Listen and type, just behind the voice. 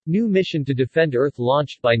New mission to defend Earth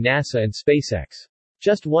launched by NASA and SpaceX.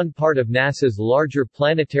 Just one part of NASA's larger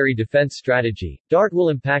planetary defense strategy, DART will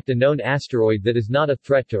impact a known asteroid that is not a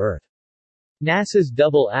threat to Earth. NASA's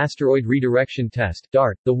Double Asteroid Redirection Test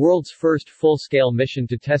 (DART), the world's first full-scale mission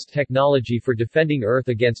to test technology for defending Earth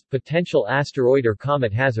against potential asteroid or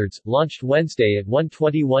comet hazards, launched Wednesday at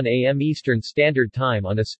 1:21 a.m. Eastern Standard Time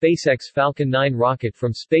on a SpaceX Falcon 9 rocket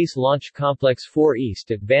from Space Launch Complex 4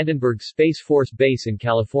 East at Vandenberg Space Force Base in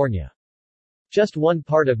California. Just one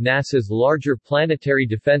part of NASA's larger planetary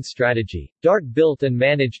defense strategy, DART, built and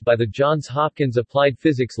managed by the Johns Hopkins Applied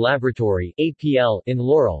Physics Laboratory (APL) in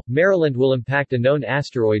Laurel, Maryland, will impact a known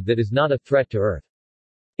asteroid that is not a threat to Earth.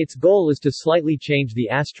 Its goal is to slightly change the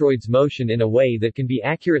asteroid's motion in a way that can be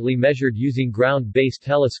accurately measured using ground-based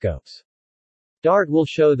telescopes. DART will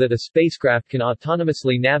show that a spacecraft can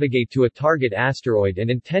autonomously navigate to a target asteroid and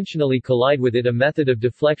intentionally collide with it, a method of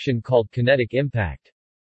deflection called kinetic impact.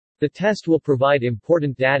 The test will provide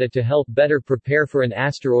important data to help better prepare for an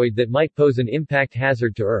asteroid that might pose an impact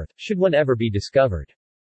hazard to Earth, should one ever be discovered.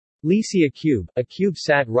 Licia Cube, a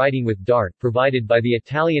CubeSat riding with DART provided by the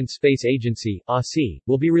Italian Space Agency (ASI),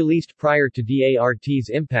 will be released prior to DART's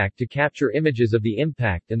impact to capture images of the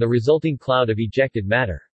impact and the resulting cloud of ejected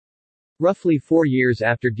matter. Roughly 4 years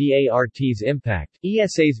after DART's impact,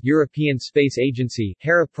 ESA's European Space Agency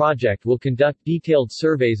 (Hera) project will conduct detailed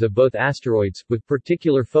surveys of both asteroids, with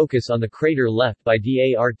particular focus on the crater left by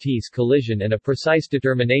DART's collision and a precise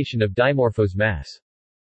determination of Dimorphos' mass.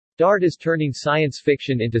 DART is turning science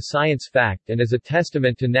fiction into science fact and is a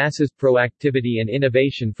testament to NASA's proactivity and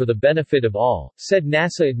innovation for the benefit of all, said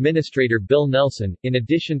NASA Administrator Bill Nelson. In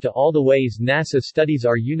addition to all the ways NASA studies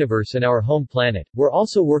our universe and our home planet, we're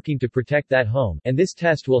also working to protect that home, and this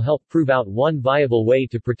test will help prove out one viable way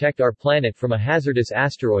to protect our planet from a hazardous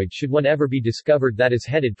asteroid should one ever be discovered that is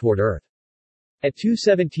headed toward Earth. At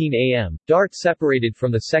 2:17 a.m., DART separated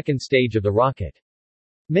from the second stage of the rocket.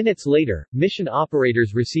 Minutes later, mission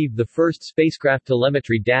operators received the first spacecraft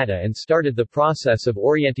telemetry data and started the process of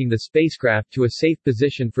orienting the spacecraft to a safe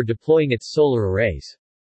position for deploying its solar arrays.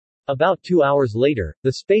 About 2 hours later,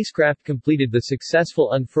 the spacecraft completed the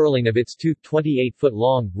successful unfurling of its two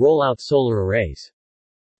 28-foot-long, roll-out solar arrays.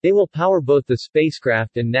 They will power both the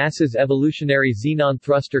spacecraft and NASA's evolutionary Xenon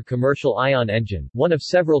thruster commercial ion engine, one of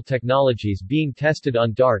several technologies being tested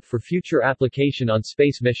on DART for future application on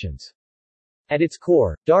space missions. At its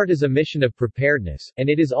core, DART is a mission of preparedness, and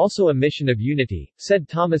it is also a mission of unity, said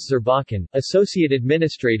Thomas Zerbakan, Associate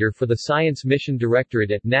Administrator for the Science Mission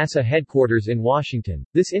Directorate at NASA headquarters in Washington.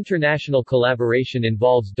 This international collaboration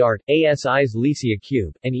involves DART, ASI's Licia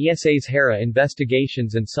Cube, and ESA's Hera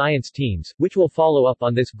investigations and science teams, which will follow up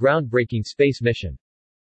on this groundbreaking space mission.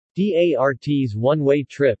 DART's one-way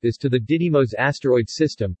trip is to the Didymos asteroid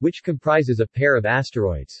system, which comprises a pair of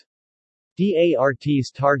asteroids. DART's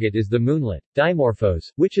target is the moonlet, Dimorphos,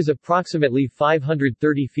 which is approximately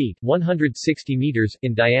 530 feet 160 meters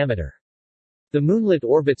in diameter. The moonlet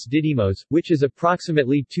orbits Didymos, which is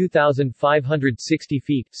approximately 2,560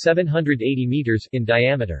 feet 780 meters in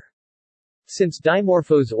diameter. Since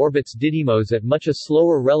Dimorphos orbits Didymos at much a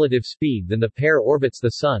slower relative speed than the pair orbits the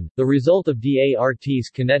Sun, the result of DART's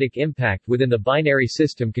kinetic impact within the binary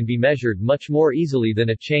system can be measured much more easily than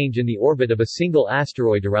a change in the orbit of a single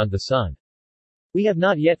asteroid around the Sun. We have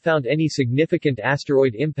not yet found any significant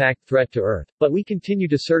asteroid impact threat to Earth, but we continue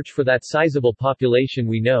to search for that sizable population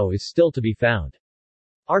we know is still to be found.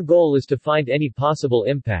 Our goal is to find any possible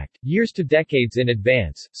impact, years to decades in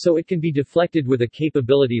advance, so it can be deflected with a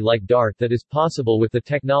capability like DART that is possible with the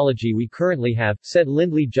technology we currently have, said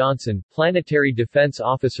Lindley Johnson, Planetary Defense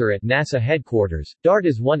Officer at NASA headquarters. DART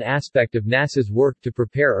is one aspect of NASA's work to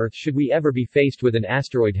prepare Earth should we ever be faced with an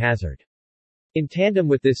asteroid hazard. In tandem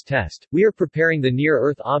with this test, we are preparing the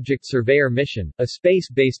Near-Earth Object Surveyor mission, a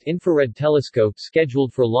space-based infrared telescope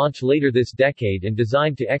scheduled for launch later this decade and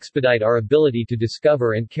designed to expedite our ability to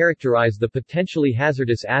discover and characterize the potentially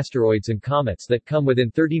hazardous asteroids and comets that come within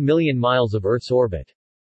 30 million miles of Earth's orbit.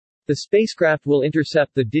 The spacecraft will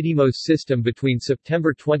intercept the Didymos system between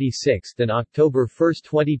September 26 and October 1,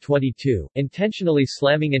 2022, intentionally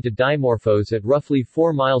slamming into Dimorphos at roughly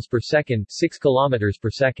 4 miles per second, 6 kilometers per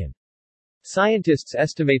second. Scientists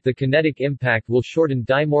estimate the kinetic impact will shorten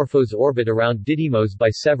Dimorphos' orbit around Didymos by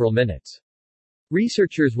several minutes.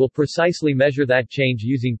 Researchers will precisely measure that change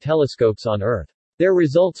using telescopes on Earth. Their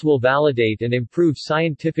results will validate and improve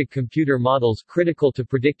scientific computer models critical to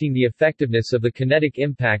predicting the effectiveness of the kinetic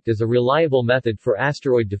impact as a reliable method for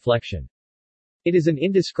asteroid deflection. It is an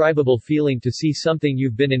indescribable feeling to see something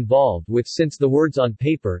you've been involved with since the words on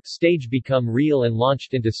paper stage become real and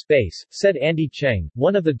launched into space, said Andy Cheng,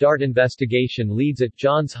 one of the DART investigation leads at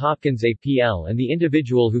Johns Hopkins APL and the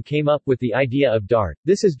individual who came up with the idea of DART.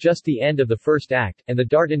 This is just the end of the first act, and the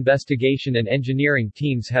DART investigation and engineering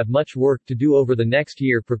teams have much work to do over the next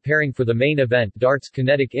year preparing for the main event, DART's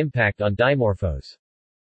kinetic impact on Dimorphos.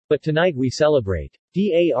 But tonight we celebrate.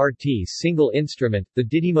 DART's single instrument, the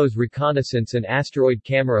Didymos Reconnaissance and Asteroid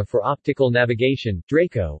Camera for Optical Navigation,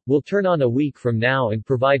 DRACO, will turn on a week from now and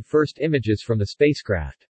provide first images from the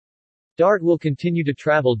spacecraft. DART will continue to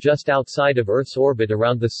travel just outside of Earth's orbit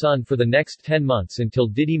around the Sun for the next 10 months until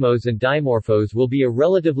Didymos and Dimorphos will be a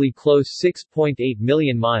relatively close 6.8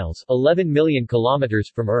 million miles 11 million kilometers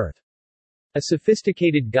from Earth. A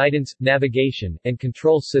sophisticated guidance, navigation, and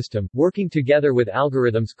control system, working together with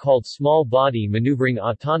algorithms called Small Body Maneuvering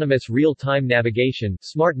Autonomous Real-Time Navigation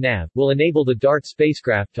 (SmartNav), will enable the DART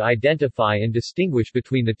spacecraft to identify and distinguish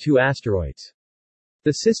between the two asteroids.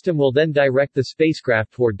 The system will then direct the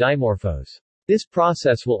spacecraft toward Dimorphos. This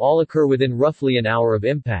process will all occur within roughly an hour of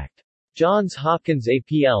impact. Johns Hopkins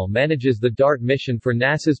APL manages the DART mission for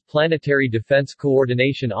NASA's Planetary Defense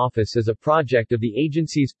Coordination Office as a project of the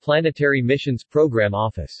agency's Planetary Missions Program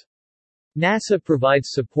Office. NASA provides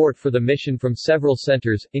support for the mission from several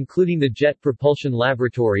centers, including the Jet Propulsion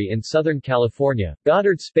Laboratory in Southern California,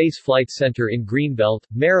 Goddard Space Flight Center in Greenbelt,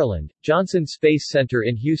 Maryland, Johnson Space Center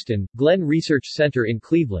in Houston, Glenn Research Center in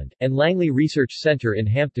Cleveland, and Langley Research Center in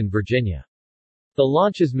Hampton, Virginia. The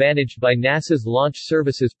launch is managed by NASA's Launch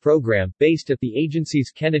Services Program, based at the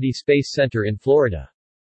agency's Kennedy Space Center in Florida.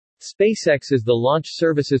 SpaceX is the launch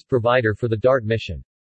services provider for the DART mission.